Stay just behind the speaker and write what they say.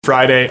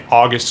Friday,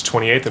 August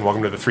 28th, and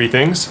welcome to the 3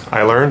 Things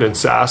I Learned in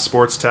SaaS,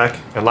 Sports Tech,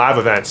 and Live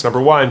Events.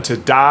 Number 1, to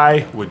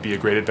die would be a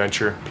great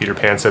adventure. Peter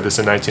Pan said this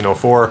in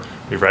 1904.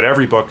 We've read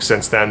every book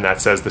since then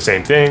that says the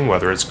same thing,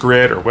 whether it's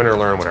Grit or Win or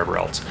Learn, whatever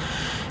else.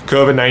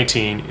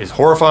 COVID-19 is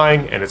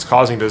horrifying, and it's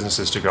causing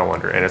businesses to go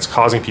under, and it's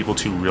causing people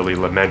to really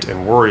lament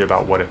and worry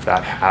about what if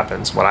that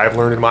happens. What I've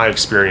learned in my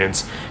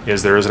experience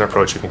is there is an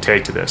approach you can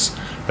take to this.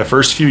 The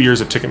first few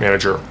years of Ticket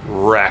Manager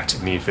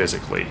wrecked me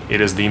physically.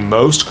 It is the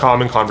most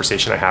common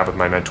conversation I have with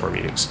my mentor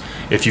meetings.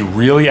 If you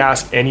really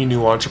ask any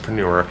new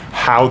entrepreneur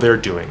how they're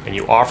doing, and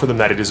you offer them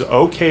that it is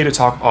okay to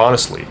talk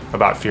honestly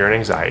about fear and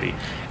anxiety,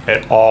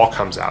 it all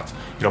comes out.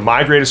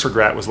 My greatest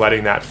regret was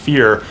letting that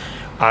fear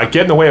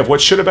get in the way of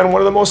what should have been one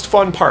of the most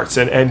fun parts.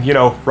 And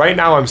right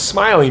now I'm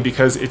smiling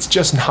because it's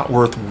just not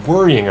worth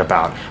worrying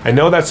about. I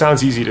know that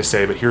sounds easy to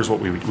say, but here's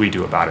what we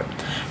do about it.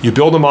 You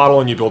build a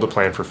model and you build a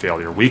plan for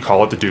failure. We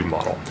call it the DO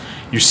model.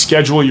 You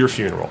schedule your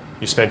funeral.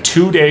 You spend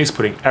 2 days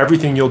putting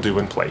everything you'll do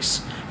in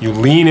place. You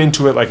lean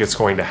into it like it's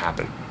going to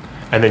happen.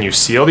 And then you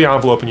seal the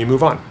envelope and you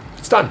move on.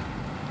 It's done.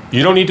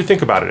 You don't need to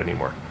think about it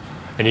anymore.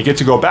 And you get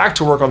to go back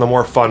to work on the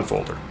more fun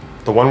folder.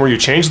 The one where you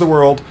change the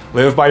world,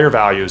 live by your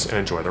values, and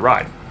enjoy the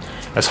ride.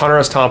 As Hunter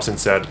S. Thompson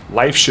said,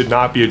 life should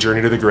not be a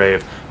journey to the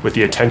grave with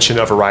the intention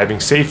of arriving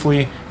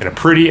safely in a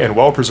pretty and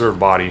well-preserved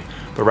body,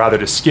 but rather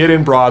to skid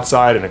in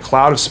broadside in a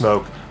cloud of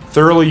smoke,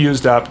 thoroughly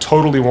used up,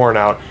 totally worn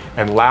out,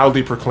 and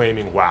loudly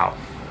proclaiming, wow,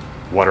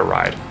 what a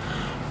ride.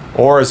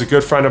 Or as a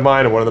good friend of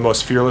mine and one of the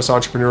most fearless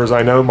entrepreneurs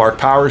I know, Mark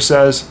Powers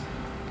says,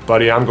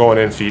 buddy, I'm going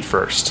in feet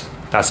first.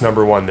 That's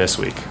number 1 this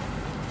week.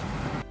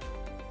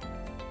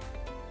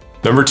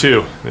 Number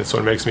 2, this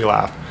one makes me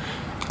laugh.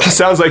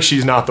 Sounds like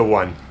she's not the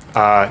one.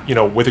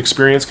 With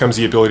experience comes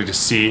the ability to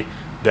see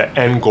the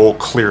end goal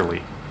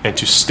clearly and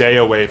to stay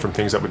away from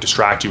things that would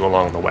distract you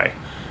along the way.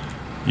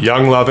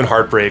 Young love and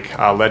heartbreak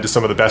led to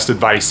some of the best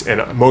advice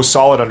and most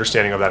solid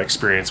understanding of that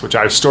experience, which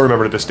I still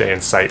remember to this day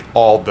and cite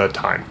all the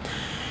time.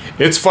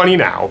 It's funny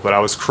now, but I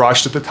was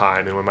crushed at the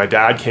time, and when my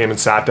dad came and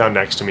sat down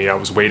next to me, I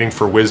was waiting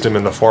for wisdom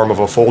in the form of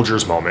a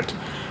Folgers moment.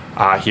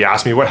 He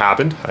asked me what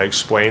happened. I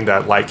explained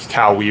that, like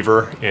Cal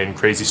Weaver in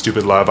Crazy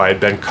Stupid Love, I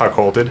had been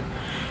cuckolded.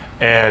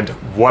 And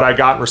what I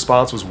got in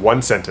response was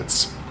one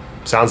sentence.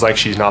 Sounds like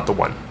she's not the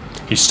one.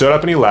 He stood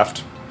up and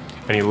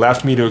he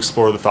left me to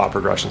explore the thought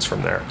progressions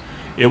from there.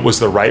 It was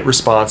the right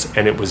response,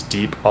 and it was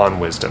deep on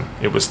wisdom.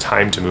 It was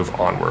time to move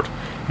onward.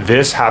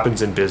 This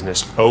happens in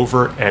business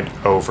over and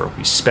over.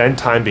 We spend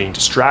time being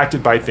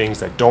distracted by things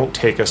that don't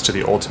take us to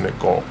the ultimate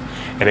goal.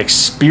 And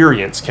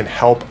experience can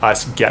help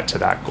us get to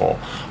that goal.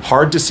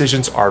 Hard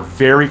decisions are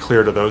very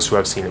clear to those who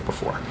have seen it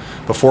before.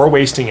 Before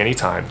wasting any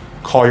time,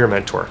 call your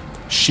mentor.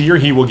 She or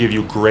he will give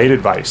you great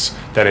advice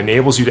that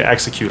enables you to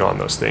execute on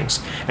those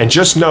things. And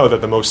just know that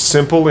the most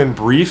simple and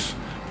brief,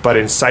 but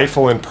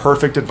insightful and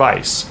perfect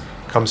advice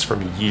comes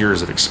from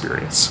years of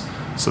experience.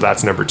 So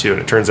that's number 2,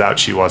 and it turns out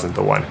she wasn't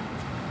the one.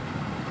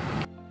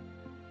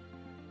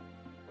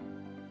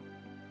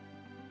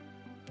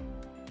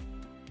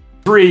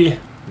 Three,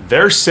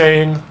 they're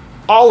saying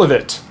all of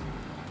it.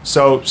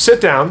 So sit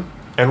down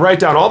and write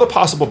down all the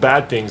possible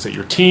bad things that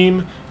your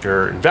team,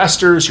 your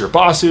investors, your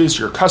bosses,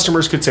 your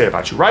customers could say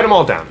about you. Write them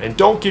all down, and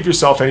don't give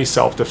yourself any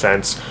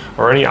self-defense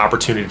or any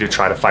opportunity to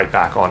try to fight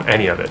back on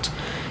any of it.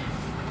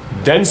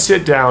 Then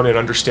sit down and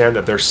understand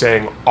that they're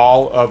saying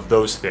all of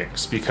those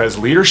things, because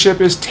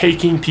leadership is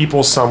taking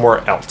people somewhere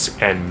else,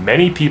 and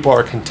many people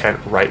are content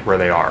right where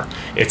they are.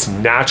 It's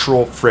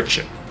natural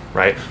friction.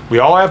 Right? We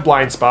all have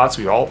blind spots.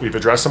 We've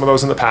addressed some of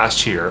those in the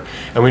past here,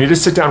 and we need to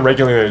sit down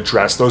regularly and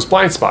address those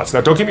blind spots. Now,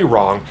 don't get me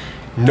wrong.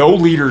 No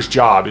leader's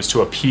job is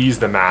to appease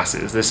the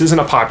masses. This isn't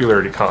a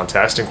popularity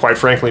contest, and quite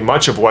frankly,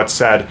 much of what's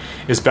said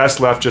is best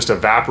left just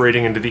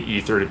evaporating into the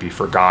ether to be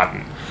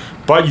forgotten.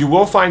 But you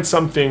will find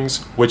some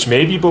things which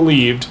may be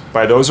believed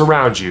by those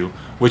around you,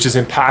 which is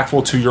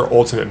impactful to your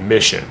ultimate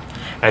mission.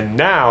 And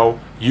now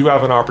you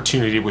have an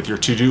opportunity with your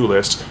to-do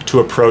list to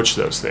approach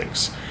those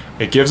things.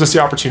 It gives us the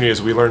opportunity, as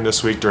we learned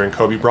this week during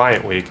Kobe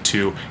Bryant week,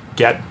 to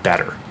get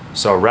better.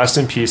 So rest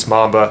in peace,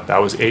 Mamba.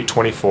 That was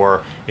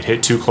 8/24. It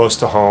hit too close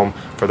to home.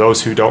 For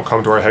those who don't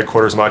come to our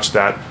headquarters much,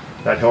 that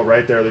hill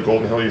right there, the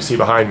golden hill you see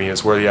behind me,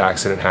 is where the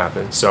accident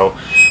happened. So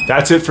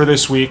that's it for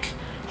this week.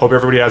 Hope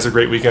everybody has a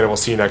great weekend, and we'll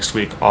see you next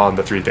week on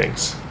The 3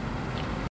 Things.